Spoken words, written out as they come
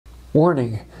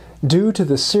Warning: due to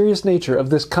the serious nature of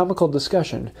this comical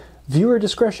discussion, viewer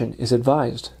discretion is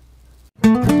advised.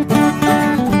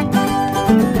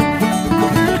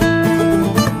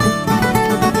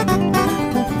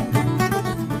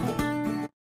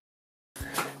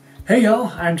 Hey y'all,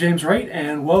 I'm James Wright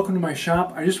and welcome to my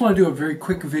shop. I just want to do a very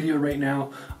quick video right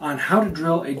now on how to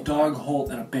drill a dog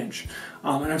hole in a bench.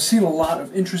 And I've seen a lot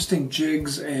of interesting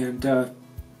jigs and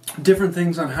different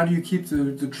things on how do you keep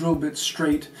the drill bit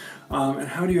straight and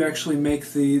how do you actually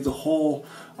make the hole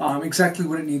exactly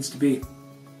what it needs to be.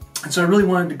 And so I really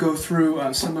wanted to go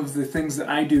through some of the things that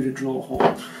I do to drill a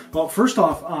hole. Well, first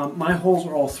off, my holes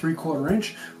are all 3/4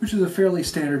 inch, which is a fairly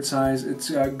standard size. It's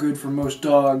good for most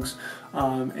dogs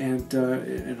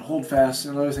and Holdfast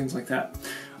and other things like that.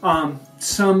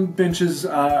 Some benches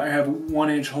I have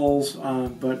 1-inch holes,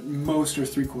 but most are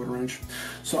 3/4 inch.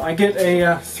 So I get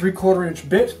a 3/4 inch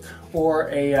bit or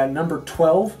a number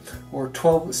 12 or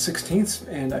 12/16,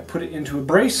 and I put it into a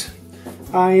brace.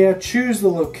 I choose the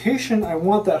location I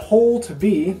want that hole to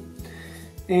be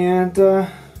and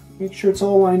make sure it's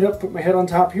all lined up, put my head on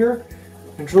top here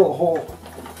and drill a hole.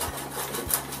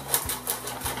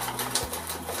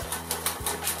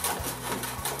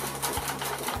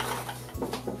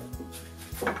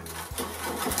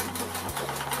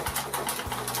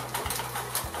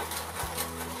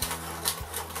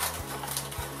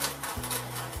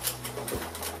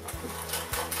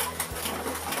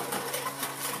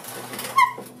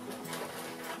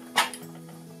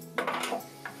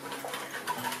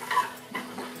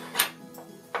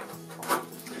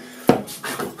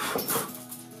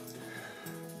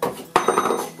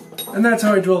 And that's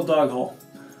how I drill a dog hole.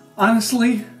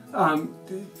 Honestly,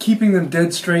 keeping them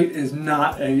dead straight is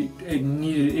not a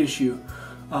needed issue.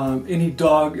 Any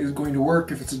dog is going to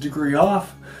work if it's a degree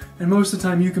off, and most of the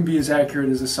time you can be as accurate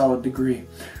as a solid degree.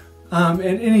 And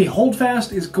any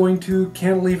holdfast is going to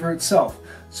cantilever itself,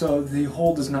 so the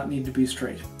hole does not need to be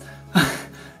straight.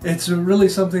 It's really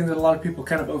something that a lot of people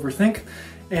kind of overthink,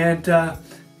 and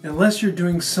unless you're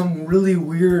doing some really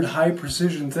weird high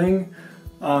precision thing,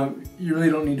 you really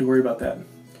don't need to worry about that.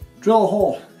 Drill a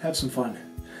hole, have some fun.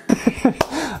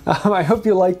 I hope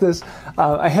you like this.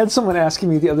 I had someone asking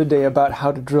me the other day about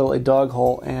how to drill a dog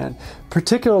hole, and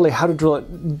particularly how to drill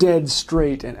it dead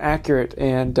straight and accurate.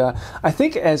 And I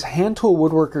think as hand tool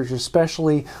woodworkers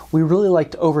especially, we really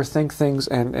like to overthink things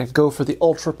and go for the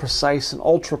ultra precise and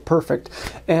ultra perfect.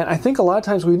 And I think a lot of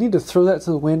times we need to throw that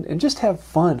to the wind and just have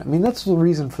fun. I mean, that's the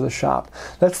reason for the shop.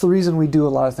 That's the reason we do a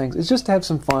lot of things. It's just to have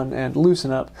some fun and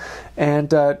loosen up. And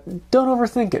don't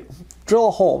overthink it. Drill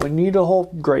a hole. When you need a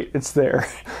hole, great, it's there.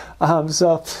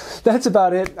 So that's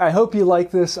about it. I hope you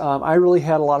like this. I really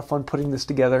had a lot of fun putting this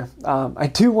together. I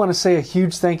do want to say a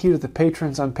huge thank you to the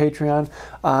patrons on Patreon.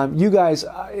 You guys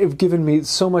have given me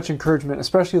so much encouragement,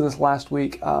 especially this last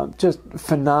week. Just a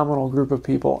phenomenal group of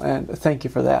people, and thank you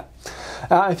for that.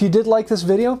 If you did like this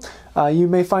video, you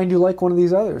may find you like one of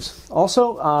these others.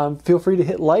 Also, feel free to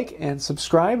hit like and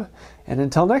subscribe. And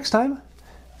until next time,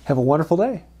 have a wonderful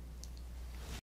day.